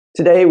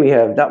Today we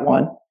have not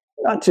one,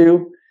 not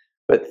two,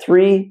 but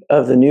three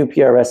of the new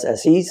PRS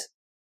SEs.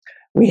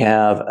 We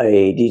have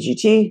a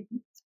DGT,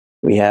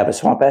 we have a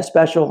Swamp Ass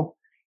Special,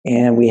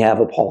 and we have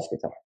a Pulse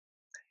guitar.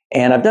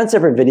 And I've done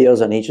separate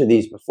videos on each of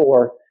these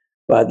before,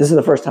 but this is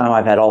the first time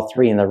I've had all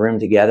three in the room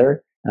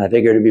together, and I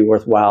figured it'd be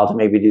worthwhile to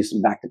maybe do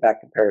some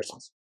back-to-back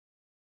comparisons.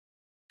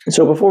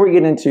 So before we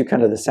get into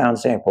kind of the sound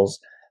samples,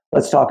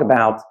 let's talk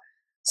about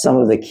some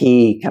of the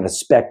key kind of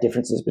spec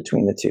differences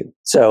between the two.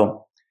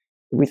 So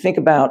if we think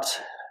about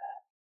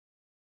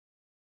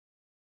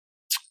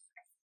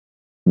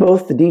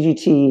both the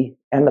DGT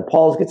and the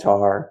Pulse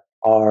guitar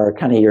are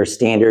kind of your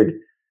standard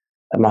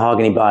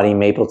mahogany body,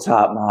 maple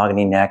top,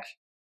 mahogany neck.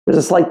 There's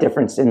a slight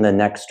difference in the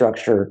neck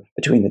structure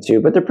between the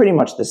two, but they're pretty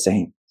much the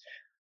same.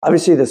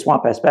 Obviously, the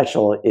Swamp Ash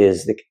Special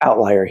is the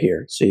outlier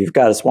here. So you've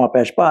got a Swamp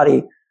Ash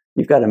body,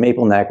 you've got a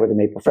maple neck with a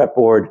maple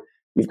fretboard,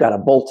 you've got a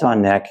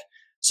bolt-on neck.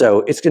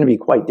 So it's going to be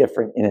quite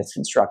different in its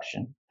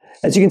construction.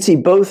 As you can see,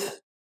 both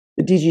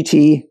the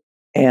DGT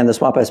and the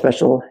Swamp Ash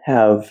Special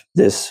have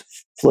this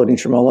floating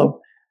tremolo.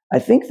 I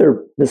think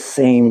they're the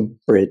same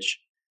bridge.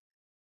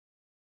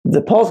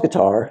 The Pulse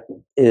guitar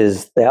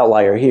is the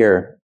outlier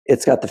here.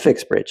 It's got the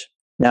fixed bridge.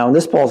 Now, in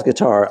this Pulse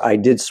guitar, I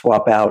did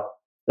swap out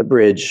the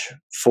bridge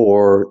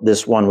for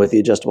this one with the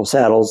adjustable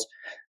saddles,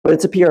 but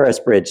it's a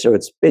PRS bridge, so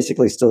it's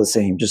basically still the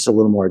same, just a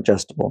little more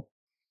adjustable.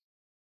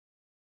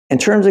 In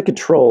terms of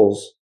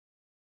controls,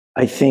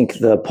 I think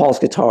the Pulse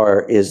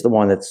guitar is the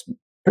one that's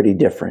pretty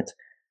different.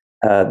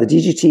 The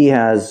DGT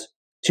has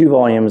 2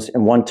 volumes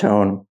and 1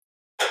 tone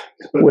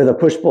with a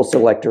push-pull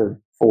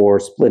selector for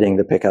splitting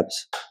the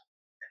pickups.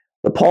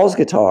 The Pulse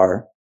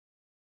guitar,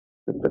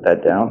 put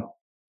that down,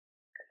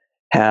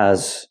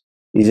 has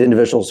these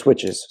individual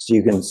switches. So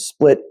you can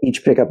split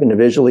each pickup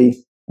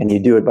individually, and you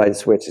do it by the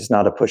switch. It's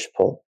not a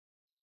push-pull.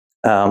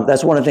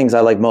 That's one of the things I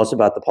like most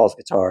about the Pulse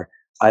guitar.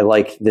 I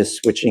like this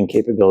switching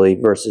capability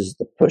versus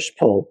the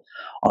push-pull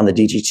on the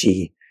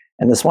DGT.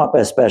 And the Swamp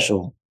Ash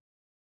Special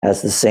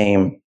has the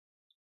same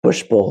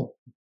push-pull.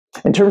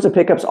 In terms of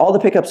pickups, all the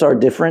pickups are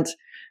different.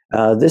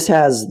 This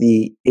has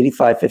the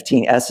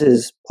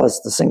 8515S's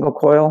plus the single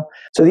coil.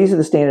 So these are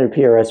the standard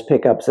PRS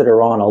pickups that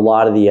are on a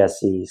lot of the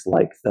SEs,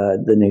 like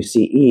the new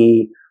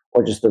CE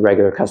or just the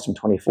regular custom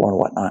 24 and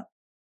whatnot.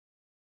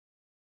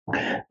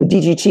 The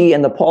DGT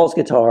and the Pulse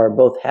guitar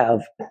both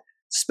have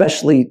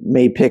specially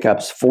made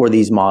pickups for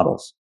these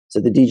models.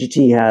 So the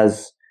DGT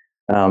has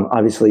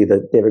obviously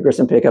the David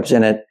Grissom pickups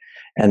in it,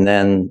 and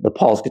then the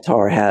Pulse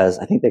guitar has,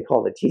 I think they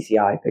call it a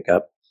TCI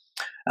pickup,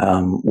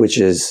 which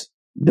is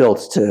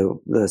built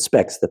to the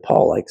specs that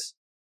Paul likes.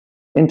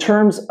 In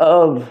terms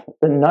of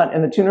the nut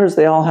and the tuners,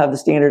 they all have the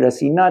standard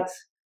SE nuts.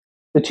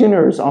 The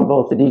tuners on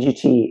both the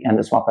DGT and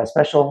the Swamp Ash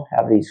Special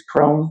have these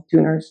chrome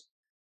tuners.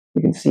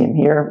 You can see them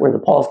here, where the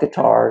Pulse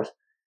guitar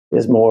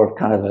is more of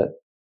kind of a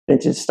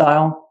vintage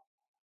style.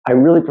 I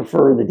really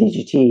prefer the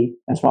DGT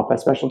and Swamp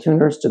Ash Special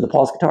tuners to the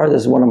Pulse guitar.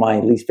 This is one of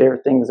my least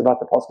favorite things about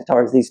the Pulse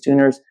guitar is these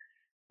tuners.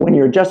 When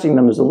you're adjusting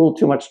them, there's a little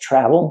too much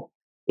travel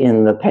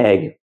in the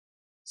peg.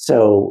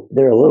 So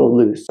they're a little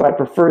loose. So I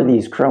prefer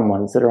these chrome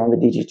ones that are on the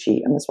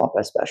DGT and the Swamp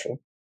Ash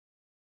Special.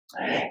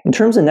 In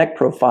terms of neck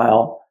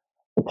profile,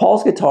 the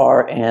Pulse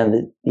guitar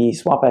and the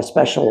Swamp Ash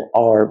Special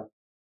are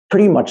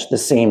pretty much the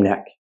same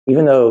neck.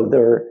 Even though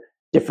they're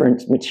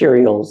different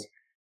materials,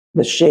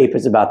 the shape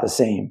is about the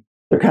same.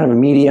 They're kind of a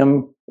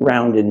medium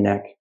rounded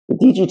neck. The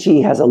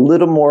DGT has a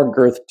little more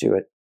girth to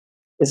it.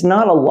 It's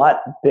not a lot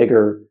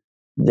bigger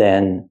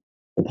than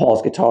the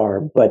Pulse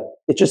guitar, but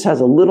it just has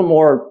a little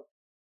more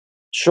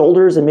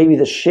shoulders, and maybe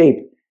the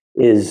shape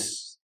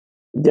is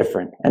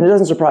different. And it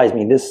doesn't surprise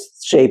me. This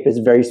shape is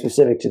very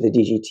specific to the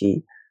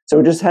DGT. So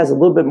it just has a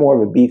little bit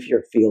more of a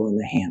beefier feel in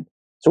the hand.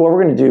 So what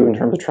we're going to do in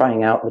terms of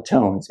trying out the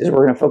tones is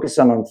we're going to focus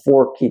on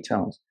 4 key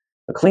tones.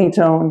 A clean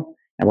tone,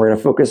 and we're going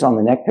to focus on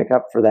the neck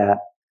pickup for that.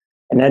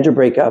 An edge of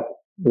breakup,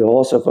 we'll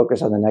also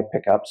focus on the neck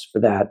pickups for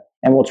that.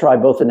 And we'll try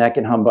both the neck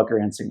and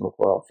humbucker and single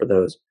coil for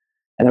those.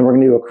 And then we're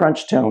going to do a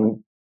crunch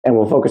tone, and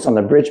we'll focus on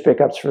the bridge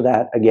pickups for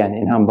that, again,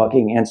 in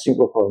humbucking and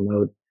single coil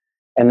mode.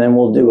 And then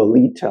we'll do a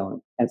lead tone.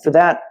 And for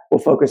that, we'll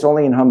focus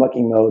only in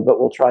humbucking mode, but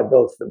we'll try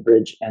both the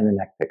bridge and the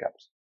neck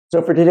pickups.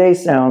 So for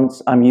today's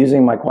sounds, I'm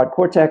using my Quad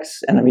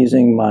Cortex, and I'm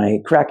using my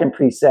Kraken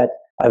preset.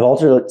 I've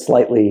altered it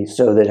slightly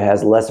so that it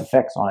has less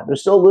effects on it.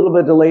 There's still a little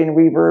bit of delay and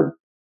reverb,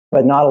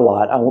 but not a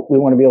lot. We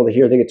want to be able to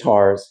hear the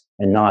guitars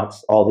and not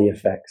all the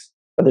effects.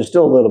 But there's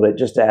still a little bit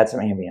just to add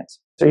some ambience.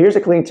 So here's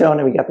a clean tone,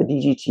 and we got the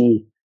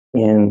DGT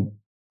in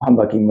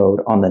humbucking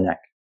mode on the neck.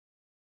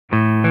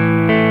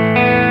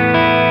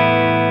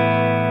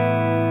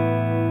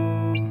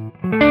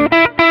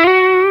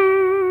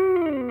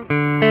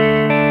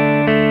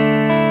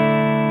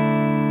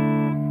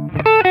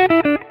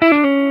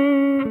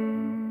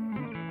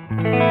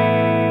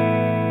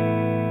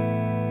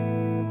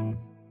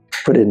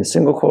 Put it in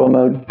single coil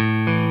mode.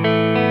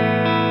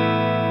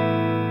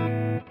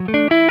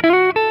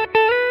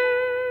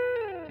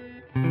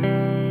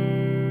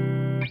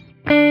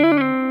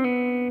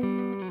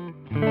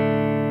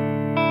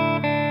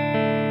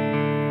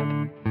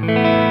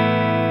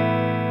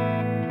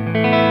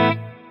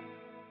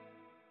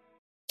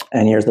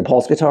 And here's the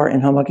pulse guitar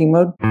in humbucking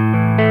mode.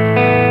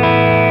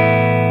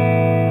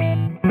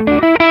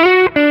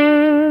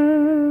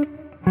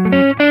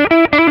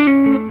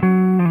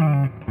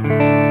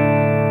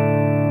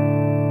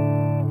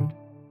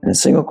 And a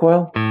single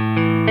coil.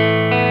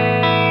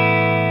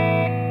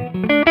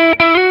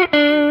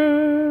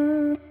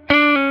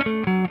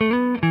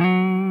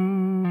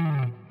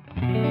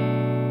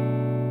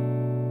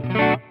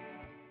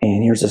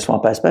 And here's the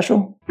Swamp Bass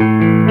Special.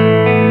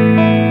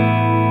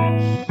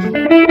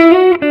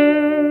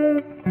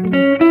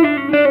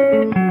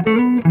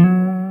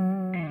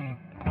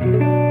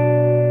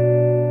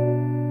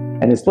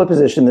 And in split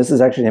position, this is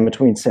actually an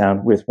in-between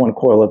sound with one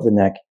coil of the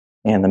neck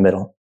and the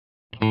middle.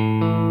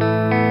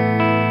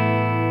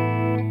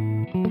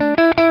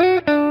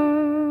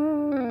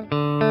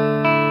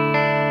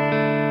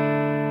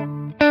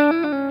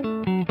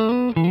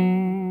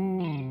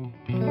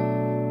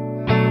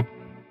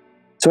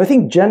 So I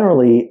think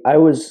generally I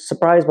was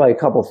surprised by a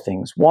couple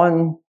things.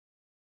 One,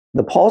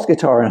 the pulse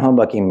guitar in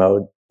humbucking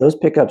mode, those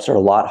pickups are a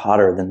lot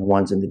hotter than the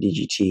ones in the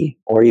DGT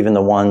or even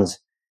the ones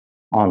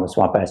on the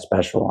Swamp Bass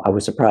Special. I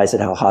was surprised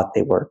at how hot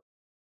they were.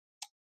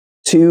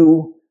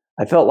 Two,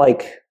 I felt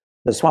like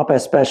the Swamp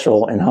Bass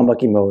Special in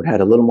humbucking mode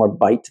had a little more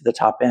bite to the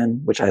top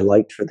end, which I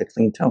liked for the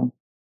clean tone.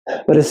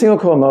 But in single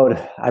coil mode,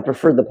 I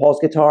preferred the pulse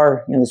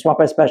guitar. The Swamp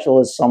Bass Special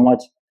is somewhat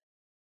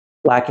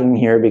lacking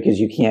here because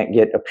you can't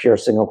get a pure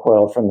single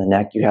coil from the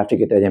neck. You have to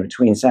get that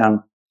in-between sound.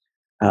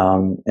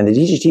 And the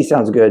DGT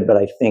sounds good, but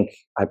I think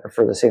I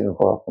prefer the single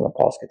coil from the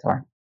pulse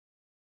guitar.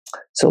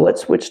 So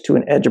let's switch to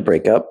an edge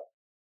breakup.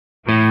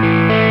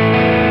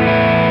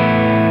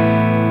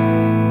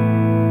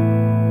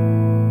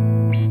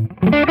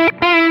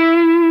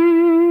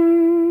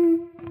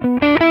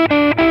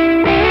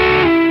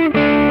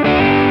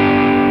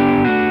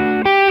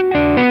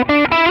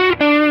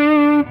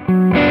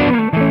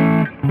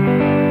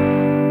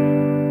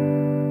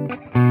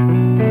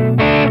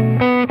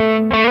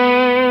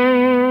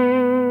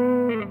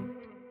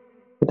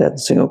 Put that in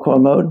single coil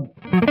mode.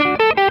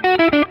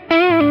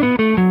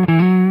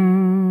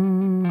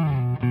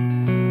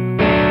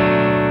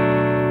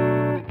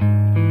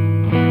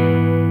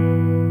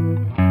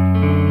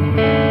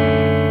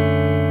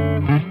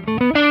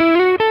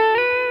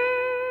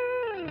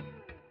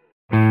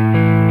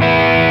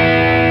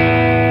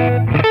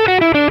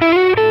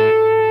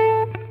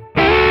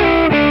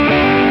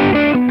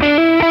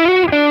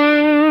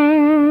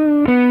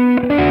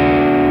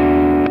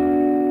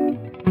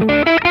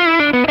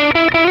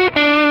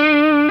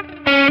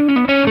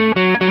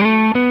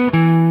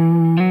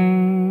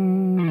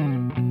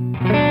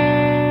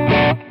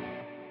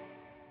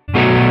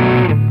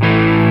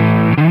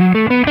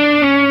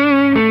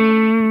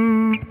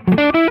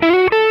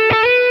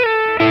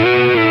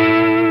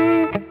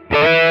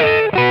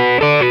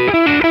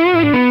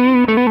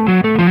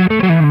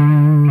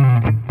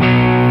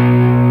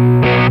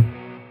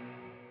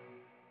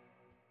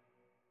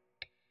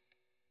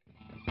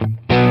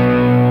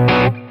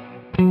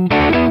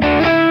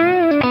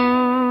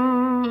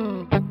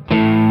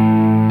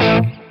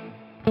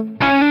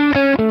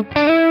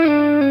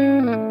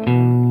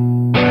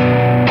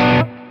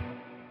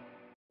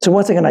 So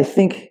once again, I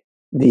think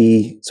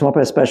the Swamp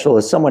Bass Special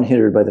is somewhat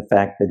hindered by the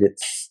fact that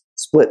its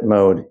split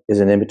mode is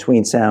an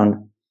in-between sound.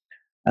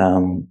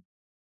 Once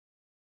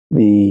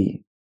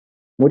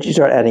you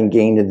start adding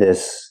gain to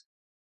this,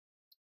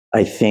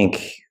 I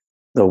think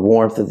the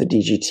warmth of the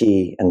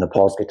DGT and the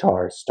pulse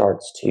guitar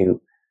starts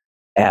to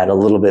add a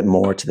little bit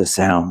more to the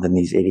sound than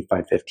these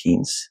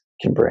 8515s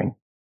can bring.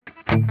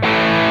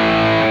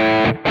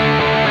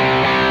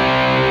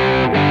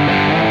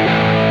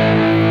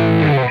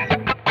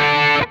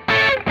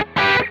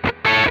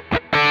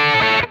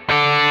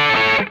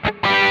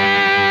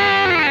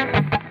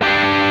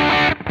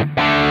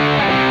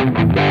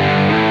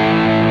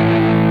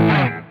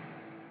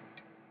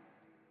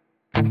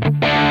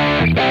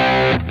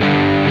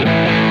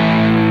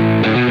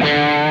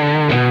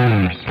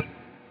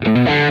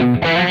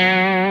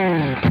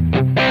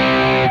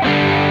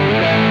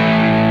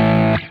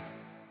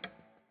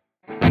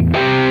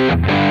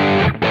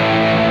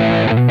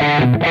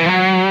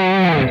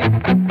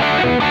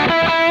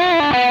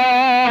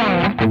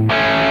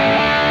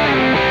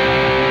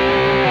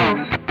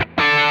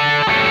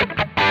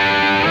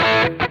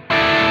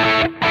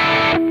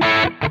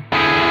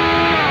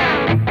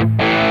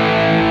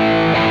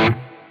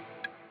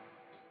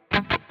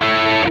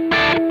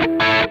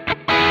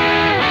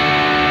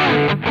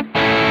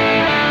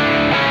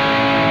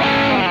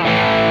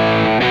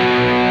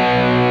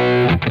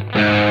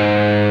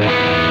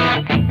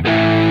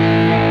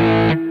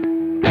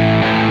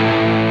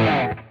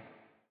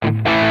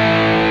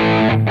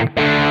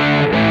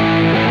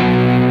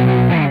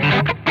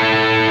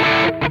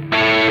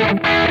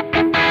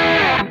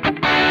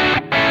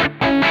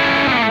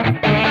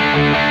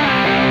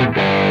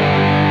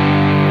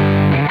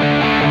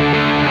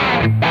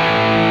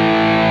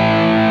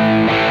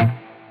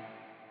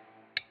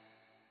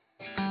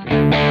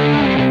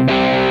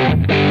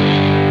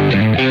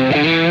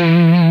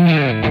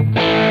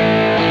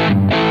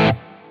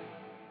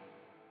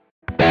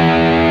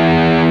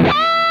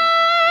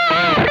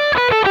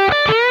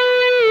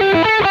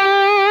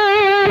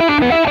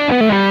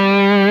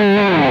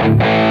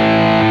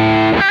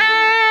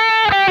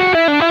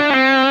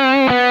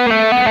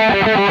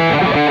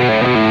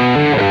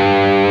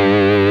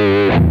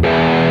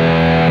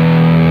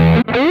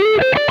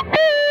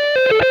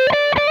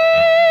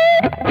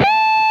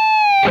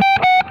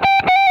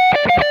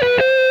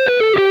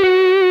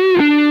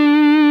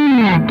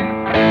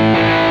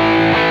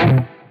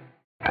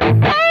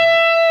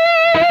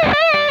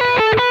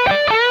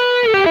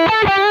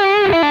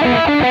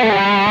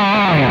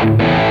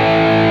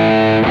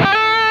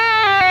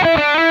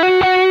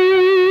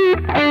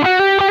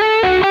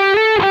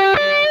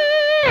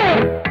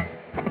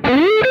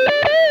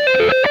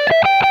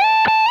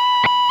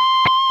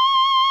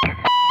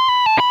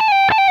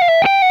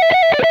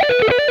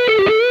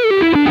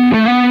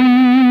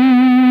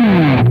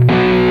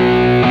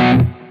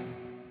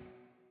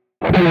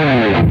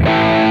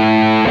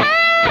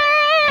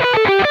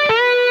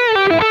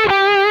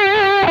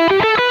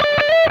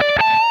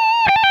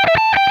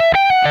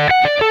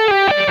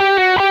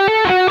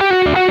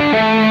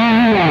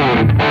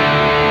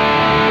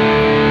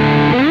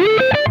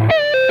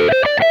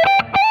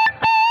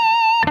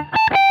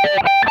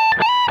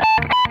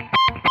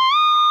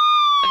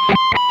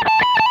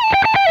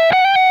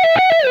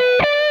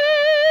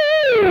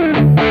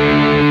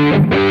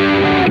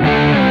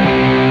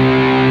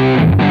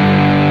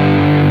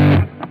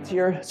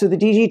 here. So the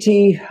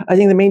DGT, I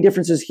think the main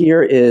differences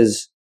here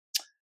is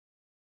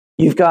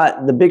you've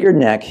got the bigger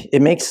neck.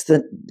 It makes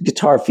the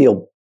guitar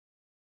feel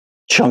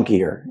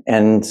chunkier.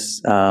 And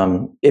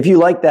if you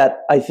like that,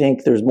 I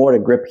think there's more to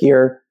grip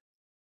here.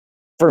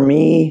 For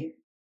me,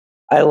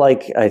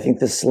 I think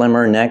the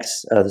slimmer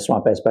necks, the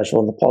Swamp Ass Special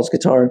and the Pulse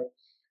guitar.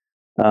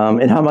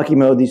 In humbucky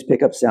mode, these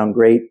pickups sound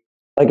great.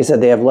 Like I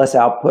said, they have less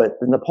output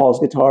than the Pulse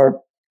guitar.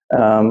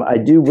 I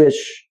do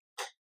wish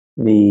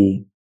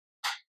the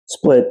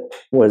split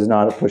was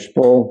not a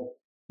push-pull,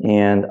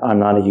 and I'm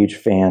not a huge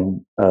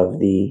fan of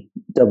the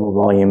double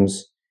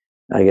volumes.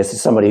 I guess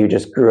as somebody who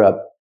just grew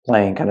up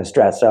playing kind of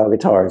Strat-style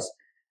guitars,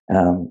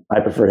 I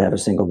prefer to have a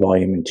single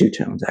volume and two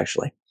tones,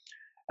 actually.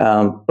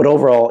 But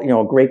overall,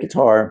 a great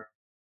guitar.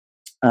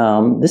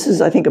 This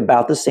is, I think,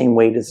 about the same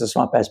weight as the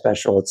Swamp Ass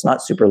Special. It's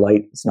not super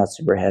light. It's not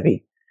super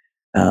heavy.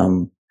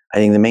 I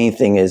think the main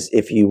thing is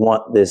if you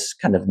want this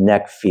kind of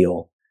neck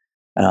feel,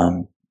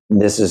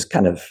 this is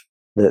kind of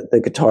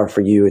the guitar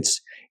for you.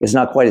 It's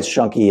not quite as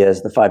chunky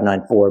as the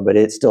 594, but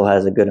it still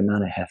has a good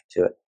amount of heft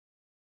to it.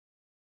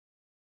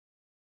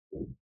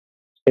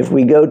 If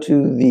we go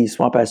to the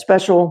Swamp Ass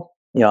Special,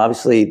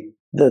 obviously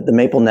the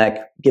maple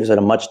neck gives it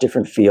a much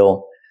different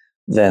feel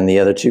than the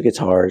other two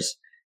guitars.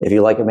 If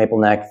you like a maple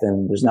neck,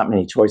 then there's not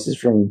many choices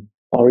from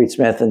Paul Reed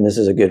Smith, and this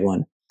is a good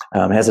one.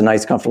 It has a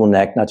nice, comfortable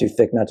neck, not too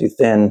thick, not too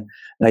thin,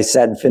 nice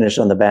satin finish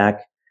on the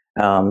back.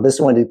 This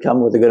one did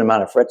come with a good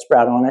amount of fret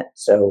sprout on it,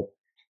 so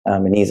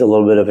it needs a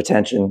little bit of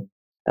attention.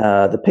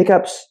 The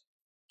pickups,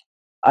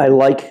 I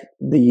like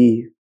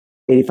the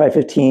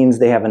 8515s.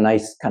 They have a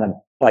nice kind of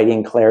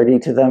biting clarity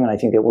to them, and I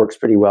think it works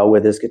pretty well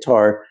with this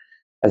guitar.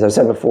 As I've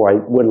said before, I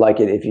would like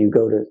it if you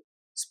go to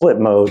split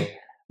mode,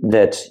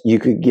 that you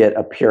could get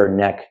a pure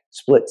neck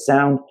split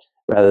sound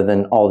rather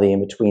than all the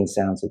in-between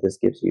sounds that this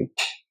gives you.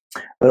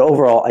 But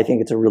overall, I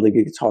think it's a really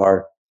good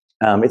guitar.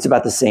 It's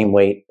about the same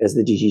weight as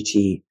the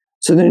DGT.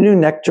 So the new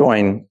neck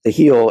join, the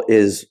heel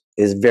is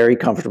very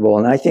comfortable,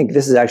 and I think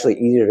this is actually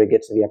easier to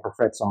get to the upper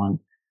frets on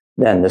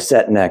than the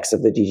set necks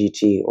of the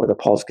DGT or the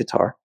Pulse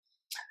guitar.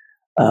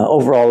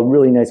 Overall, a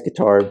really nice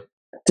guitar.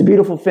 It's a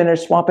beautiful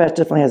finish. Swamp Ass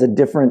definitely has a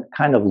different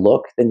kind of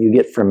look than you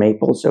get from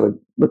maple, so it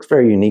looks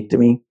very unique to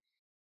me.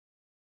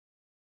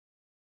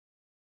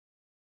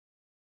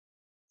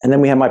 And then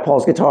we have my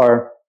Pulse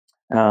guitar.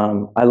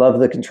 I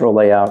love the control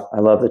layout. I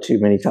love the two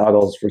mini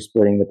toggles for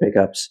splitting the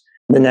pickups.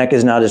 The neck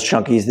is not as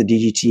chunky as the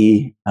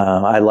DGT.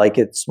 I like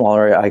it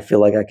smaller. I feel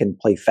like I can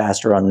play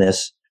faster on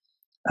this.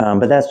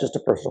 But that's just a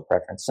personal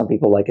preference. Some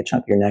people like a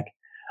chunkier neck.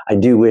 I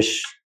do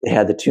wish they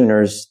had the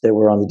tuners that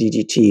were on the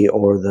DGT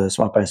or the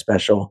Swamp Ass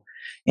Special.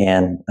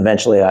 And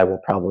eventually I will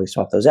probably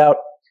swap those out,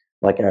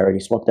 like I already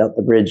swapped out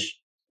the bridge.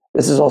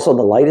 This is also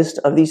the lightest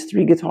of these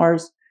three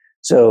guitars.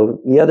 So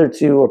the other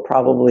two are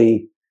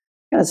probably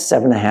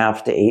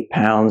 7.5 to 8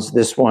 pounds.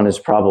 This one is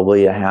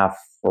probably a half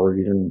or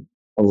even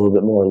a little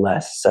bit more or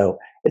less. So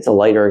it's a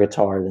lighter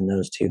guitar than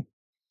those two.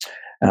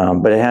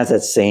 But it has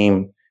that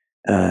same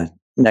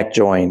neck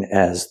join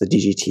as the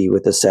DGT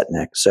with the set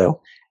neck.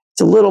 So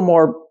it's a little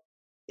more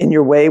in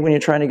your way when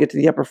you're trying to get to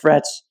the upper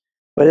frets,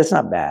 but it's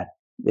not bad.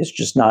 It's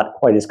just not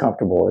quite as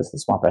comfortable as the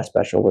Swamp Ass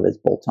Special with its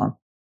bolt-on.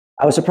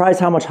 I was surprised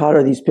how much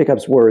hotter these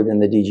pickups were than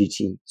the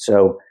DGT.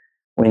 So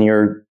when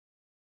you're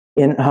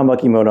in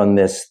humbucky mode on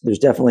this, there's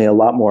definitely a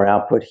lot more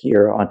output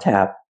here on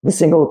tap. The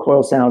single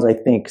coil sounds, I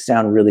think,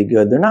 sound really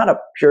good. They're not a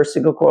pure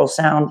single coil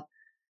sound.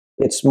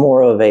 It's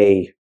more of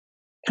a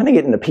kind of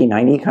getting the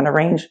P90 kind of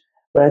range,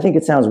 but I think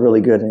it sounds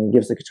really good and it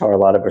gives the guitar a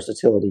lot of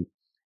versatility.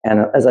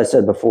 And as I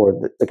said before,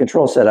 the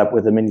control setup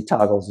with the mini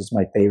toggles is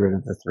my favorite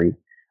of the three.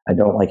 I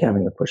don't like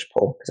having the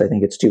push-pull because I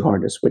think it's too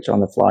hard to switch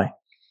on the fly.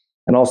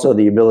 And also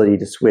the ability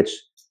to switch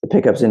the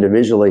pickups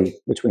individually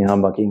between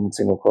humbucking and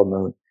single coil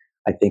mode,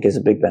 I think is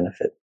a big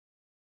benefit.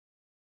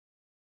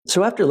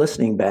 So after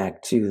listening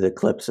back to the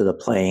clips of the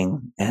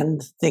playing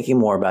and thinking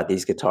more about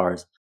these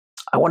guitars,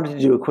 I wanted to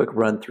do a quick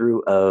run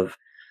through of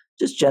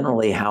just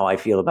generally how I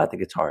feel about the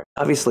guitar.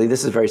 Obviously,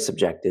 this is very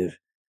subjective,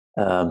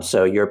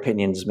 so your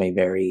opinions may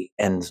vary,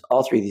 and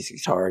all three of these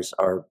guitars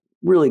are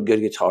really good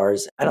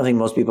guitars. I don't think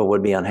most people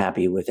would be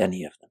unhappy with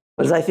any of them.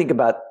 But as I think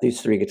about these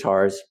three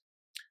guitars,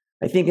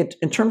 I think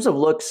in terms of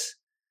looks,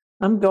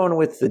 I'm going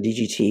with the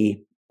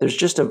DGT. There's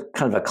just a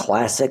kind of a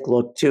classic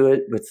look to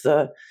it with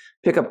the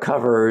pickup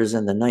covers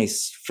and the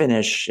nice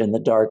finish and the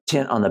dark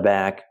tint on the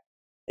back.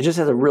 It just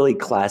has a really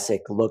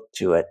classic look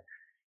to it,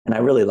 and I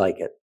really like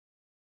it.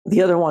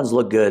 The other ones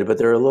look good, but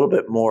they're a little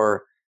bit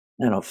more,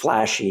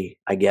 flashy,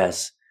 I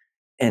guess,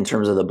 in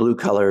terms of the blue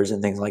colors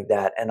and things like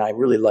that, and I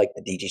really like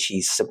the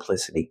DGT's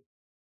simplicity.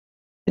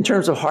 In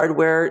terms of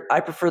hardware,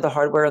 I prefer the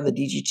hardware on the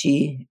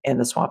DGT and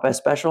the Swamp Ass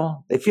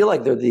Special. They feel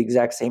like they're the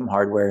exact same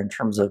hardware in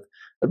terms of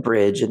the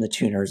bridge and the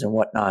tuners and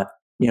whatnot.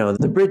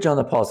 The bridge on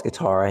the Pulse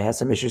guitar, I had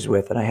some issues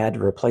with, and I had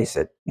to replace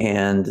it.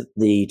 And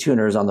the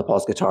tuners on the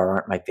Pulse guitar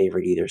aren't my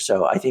favorite either.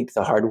 So I think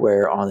the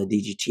hardware on the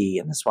DGT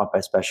and the Swamp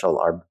Ass Special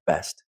are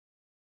best.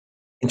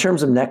 In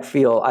terms of neck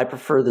feel, I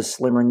prefer the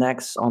slimmer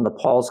necks on the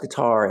Pulse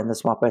guitar and the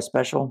Swamp Ass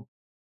Special.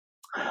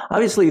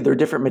 Obviously, they're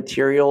different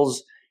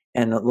materials,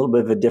 and a little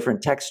bit of a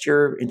different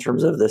texture in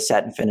terms of the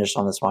satin finish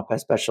on the Swamp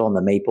Pass Special and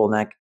the maple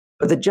neck.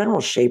 But the general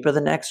shape of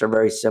the necks are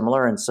very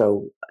similar, and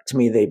so to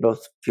me, they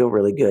both feel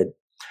really good.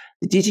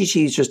 The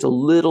DGT is just a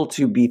little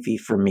too beefy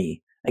for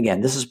me.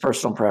 Again, this is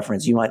personal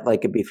preference. You might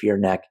like a beefier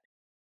neck,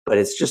 but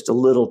it's just a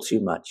little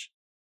too much.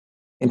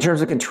 In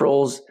terms of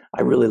controls,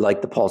 I really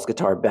like the Pulse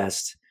guitar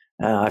best.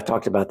 I've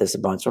talked about this a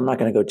bunch, so I'm not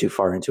going to go too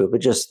far into it, but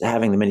just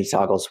having the mini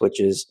toggle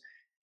switches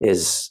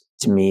is,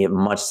 to me, a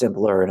much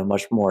simpler and a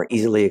much more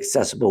easily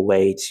accessible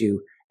way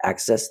to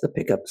access the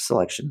pickup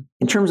selection.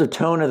 In terms of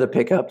tone of the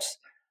pickups,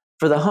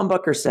 for the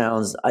humbucker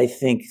sounds, I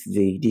think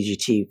the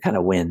DGT kind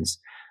of wins.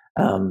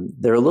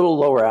 They're a little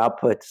lower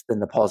output than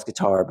the Pulse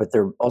guitar, but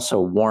they're also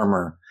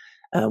warmer,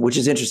 which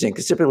is interesting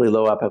because typically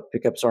low output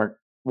pickups aren't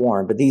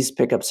warm, but these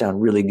pickups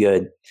sound really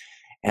good,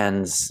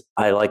 and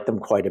I like them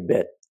quite a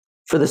bit.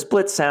 For the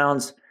split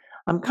sounds,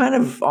 I'm kind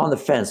of on the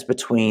fence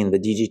between the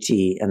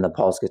DGT and the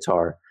Pulse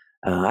guitar.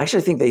 I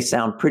actually think they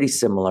sound pretty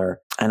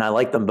similar, and I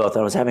like them both.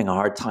 I was having a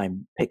hard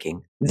time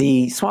picking.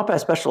 The Swamp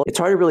Pass Special, it's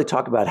hard to really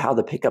talk about how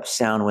the pickups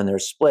sound when they're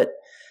split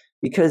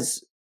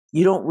because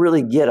you don't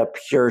really get a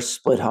pure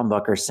split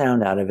humbucker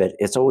sound out of it.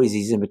 It's always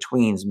these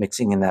in-betweens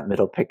mixing in that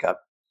middle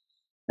pickup.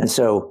 And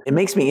so it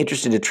makes me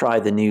interested to try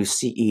the new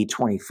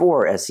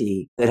CE24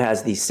 SE that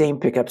has these same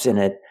pickups in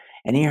it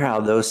and hear how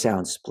those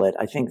sound split.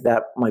 I think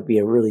that might be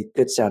a really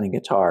good sounding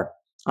guitar.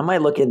 I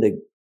might look into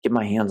get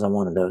my hands on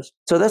one of those.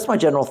 So that's my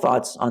general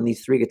thoughts on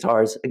these three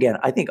guitars. Again,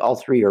 I think all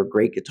three are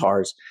great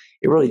guitars.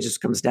 It really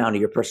just comes down to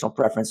your personal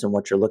preference and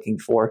what you're looking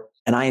for.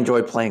 And I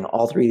enjoy playing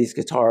all three of these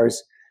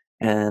guitars.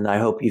 And I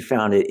hope you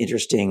found it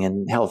interesting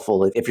and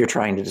helpful if you're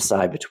trying to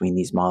decide between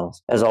these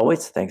models. As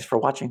always, thanks for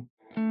watching.